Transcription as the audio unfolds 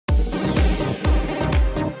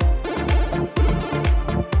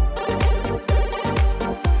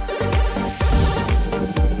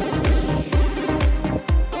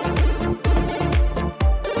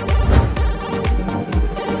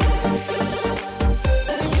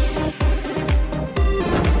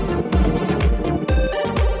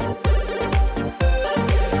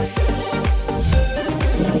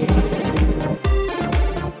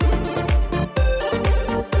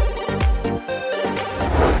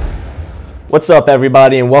What's up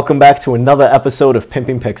everybody, and welcome back to another episode of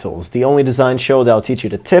Pimping Pixels, the only design show that will teach you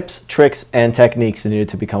the tips, tricks, and techniques needed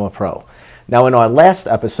to become a pro. Now in our last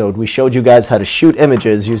episode, we showed you guys how to shoot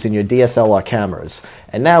images using your DSLR cameras.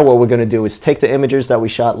 And now what we're going to do is take the images that we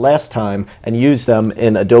shot last time and use them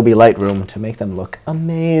in Adobe Lightroom to make them look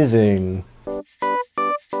amazing.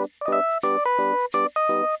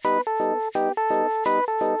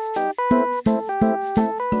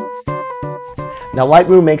 Now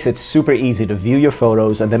Lightroom makes it super easy to view your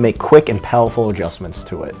photos and then make quick and powerful adjustments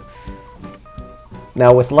to it.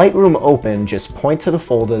 Now with Lightroom open, just point to the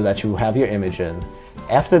folder that you have your image in.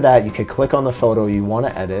 After that, you can click on the photo you want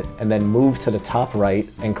to edit and then move to the top right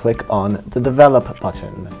and click on the Develop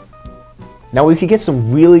button. Now we can get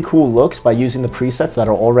some really cool looks by using the presets that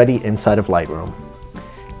are already inside of Lightroom.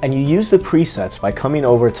 And you use the presets by coming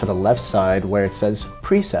over to the left side where it says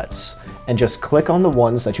Presets, and just click on the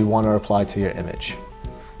ones that you want to apply to your image.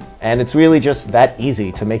 And it's really just that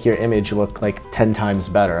easy to make your image look like 10 times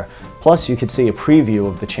better. Plus you can see a preview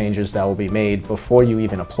of the changes that will be made before you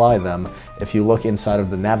even apply them if you look inside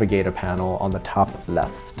of the navigator panel on the top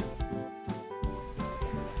left.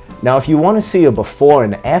 Now if you want to see a before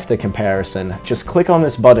and after comparison, just click on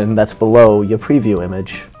this button that's below your preview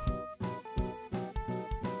image.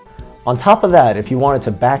 On top of that, if you wanted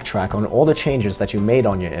to backtrack on all the changes that you made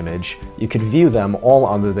on your image, you could view them all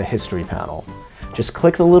under the history panel. Just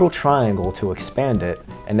click the little triangle to expand it,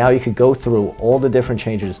 and now you could go through all the different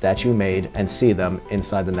changes that you made and see them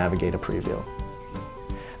inside the Navigator preview.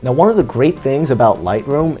 Now one of the great things about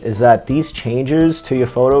Lightroom is that these changes to your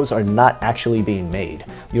photos are not actually being made.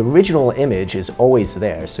 The original image is always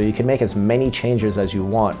there, so you can make as many changes as you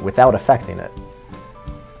want without affecting it.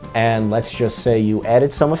 And let's just say you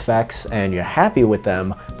added some effects and you're happy with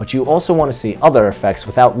them, but you also want to see other effects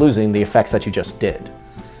without losing the effects that you just did.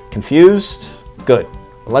 Confused? Good.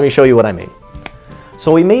 Let me show you what I mean.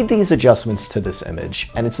 So we made these adjustments to this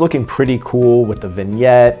image, and it's looking pretty cool with the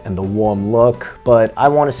vignette and the warm look, but I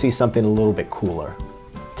want to see something a little bit cooler,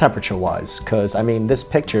 temperature-wise, because I mean, this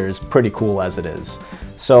picture is pretty cool as it is.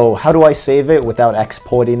 So how do I save it without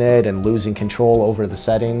exporting it and losing control over the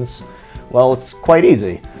settings? Well, it's quite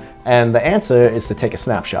easy. And the answer is to take a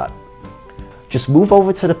snapshot. Just move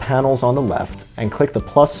over to the panels on the left and click the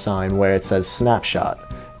plus sign where it says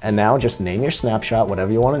snapshot. And now just name your snapshot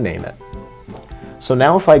whatever you want to name it. So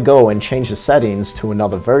now if I go and change the settings to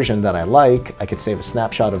another version that I like, I could save a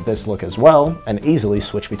snapshot of this look as well and easily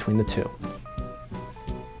switch between the two.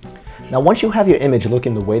 Now once you have your image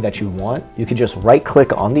looking the way that you want, you can just right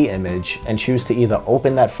click on the image and choose to either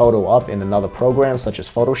open that photo up in another program such as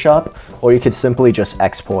Photoshop, or you could simply just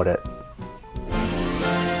export it.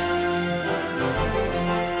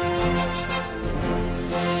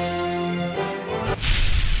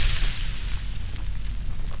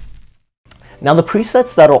 Now the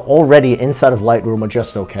presets that are already inside of Lightroom are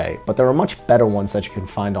just okay, but there are much better ones that you can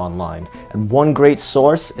find online. And one great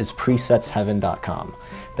source is presetsheaven.com.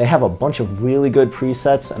 They have a bunch of really good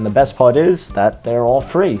presets, and the best part is that they're all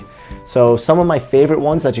free. So some of my favorite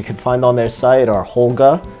ones that you can find on their site are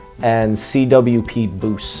Holga and CWP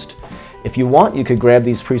Boost. If you want, you could grab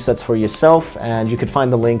these presets for yourself, and you could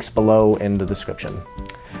find the links below in the description.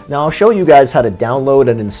 Now I'll show you guys how to download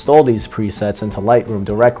and install these presets into Lightroom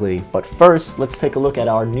directly, but first let's take a look at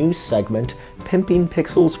our new segment, Pimping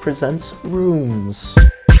Pixels Presents Rooms.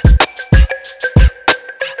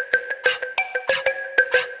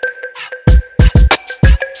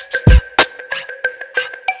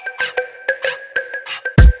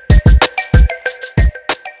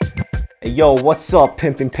 Hey yo, what's up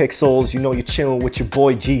Pimping Pixels? You know you're chilling with your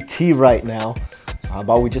boy GT right now. So how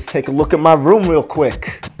about we just take a look at my room real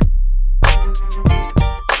quick?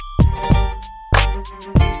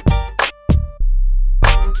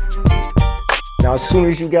 Now as soon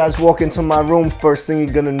as you guys walk into my room, first thing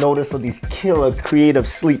you're gonna notice are these killer creative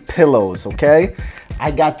sleep pillows, okay? I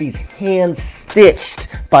got these hand stitched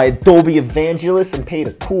by Adobe Evangelist and paid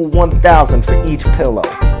a cool $1,000 for each pillow.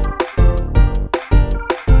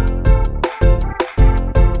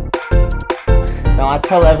 Now I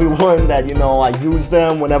tell everyone that, you know, I use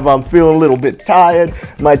them whenever I'm feeling a little bit tired,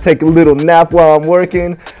 might take a little nap while I'm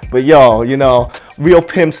working, but yo, you know, real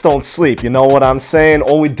pimps don't sleep, you know what I'm saying?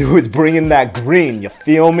 All we do is bring in that green, you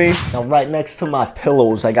feel me? Now right next to my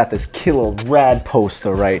pillows, I got this killer rad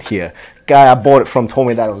poster right here. Guy I bought it from told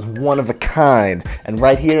me that it was one of a kind. And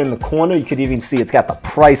right here in the corner, you could even see it's got the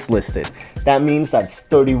price listed. That means that's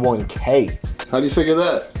 $31K. How do you figure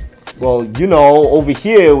that? Well, you know, over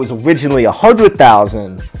here it was originally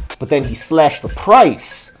 $100,000, but then he slashed the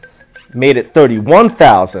price, made it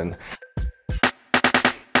 $31,000.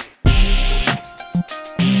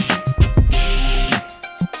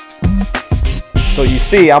 So you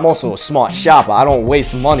see, I'm also a smart shopper. I don't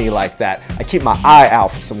waste money like that. I keep my eye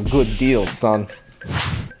out for some good deals, son.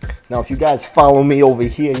 Now, if you guys follow me over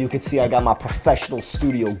here, you can see I got my professional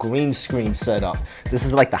studio green screen set up. This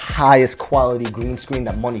is like the highest quality green screen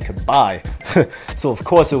that money could buy. So of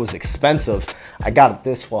course it was expensive. I got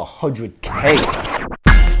this for $100K.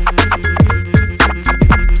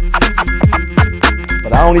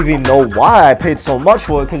 But I don't even know why I paid so much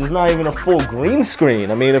for it, because it's not even a full green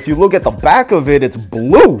screen. I mean, if you look at the back of it, it's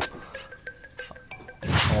blue.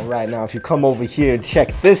 Alright, now if you come over here and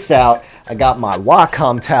check this out, I got my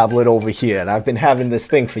Wacom Tablet over here, and I've been having this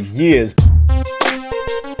thing for years.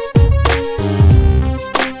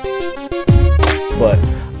 But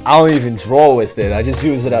I don't even draw with it. I just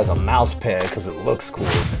use it as a mouse pad because it looks cool.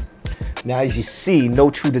 Now as you see, no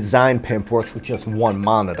true design pimp works with just one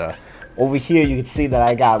monitor. Over here you can see that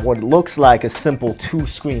I got what looks like a simple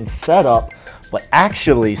 2-screen setup, but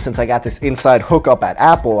actually, since I got this inside hookup at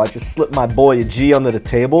Apple, I just slipped my boy a G under the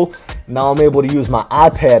table. Now I'm able to use my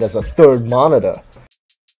iPad as a third monitor.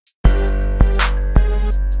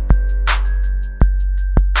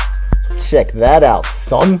 Check that out,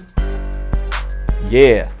 son.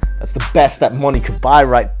 Yeah, that's the best that money could buy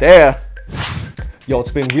right there. Yo,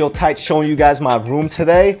 it's been real tight showing you guys my room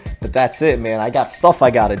today, but that's it, man. I got stuff I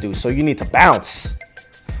gotta do, so you need to bounce.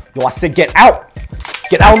 Yo, I said get out!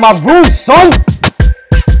 Get out of my room, son!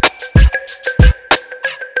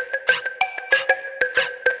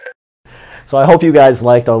 So I hope you guys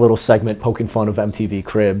liked our little segment poking fun of MTV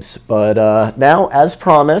Cribs, but now, as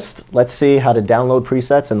promised, let's see how to download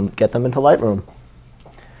presets and get them into Lightroom.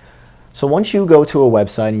 So once you go to a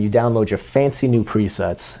website and you download your fancy new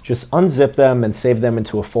presets, just unzip them and save them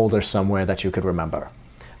into a folder somewhere that you could remember.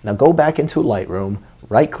 Now go back into Lightroom,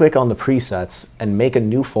 right-click on the presets, and make a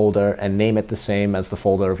new folder and name it the same as the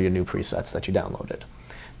folder of your new presets that you downloaded.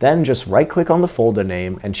 Then just right-click on the folder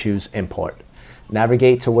name and choose Import.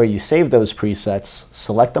 Navigate to where you saved those presets,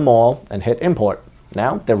 select them all, and hit Import.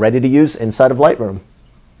 Now they're ready to use inside of Lightroom.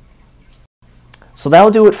 So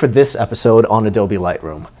that'll do it for this episode on Adobe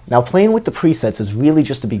Lightroom. Now playing with the presets is really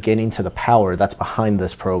just the beginning to the power that's behind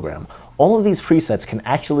this program. All of these presets can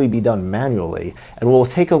actually be done manually, and we'll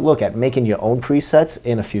take a look at making your own presets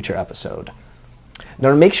in a future episode.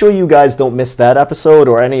 Now to make sure you guys don't miss that episode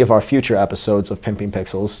or any of our future episodes of Pimping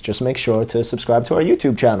Pixels, just make sure to subscribe to our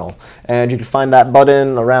YouTube channel. And you can find that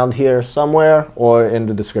button around here somewhere or in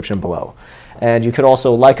the description below. And you could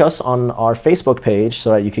also like us on our Facebook page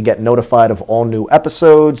so that you can get notified of all new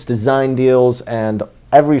episodes, design deals, and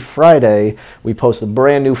every Friday we post a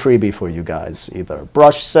brand new freebie for you guys. Either a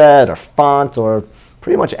brush set or font or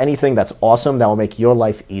pretty much anything that's awesome that will make your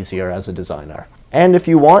life easier as a designer. And if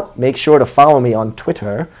you want, make sure to follow me on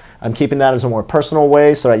Twitter. I'm keeping that as a more personal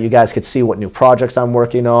way so that you guys could see what new projects I'm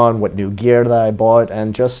working on, what new gear that I bought,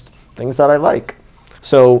 and just things that I like.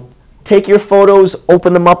 So take your photos,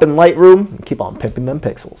 open them up in Lightroom, and keep on pimping them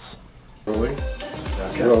pixels. Rolling.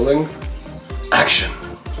 Okay. Rolling. Action.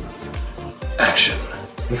 Action.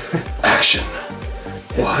 Action.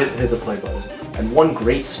 Hit the play button. And one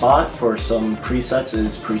great spot for some presets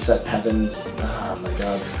is Preset Heavens. Oh my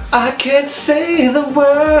god. I can't say the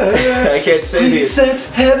word. I can't say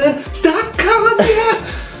PresetsHeaven.com, yeah.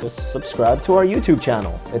 Just subscribe to our YouTube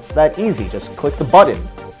channel. It's that easy. Just click the button.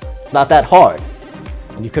 It's not that hard.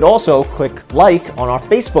 And you could also click like on our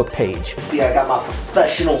Facebook page. See, I got my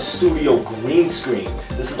professional studio green screen.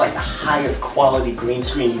 This is like the highest quality green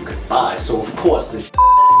screen you could buy, so of course this is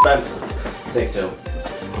expensive. Take two.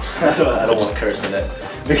 I don't want to curse in it.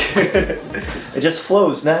 It just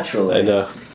flows naturally. I know.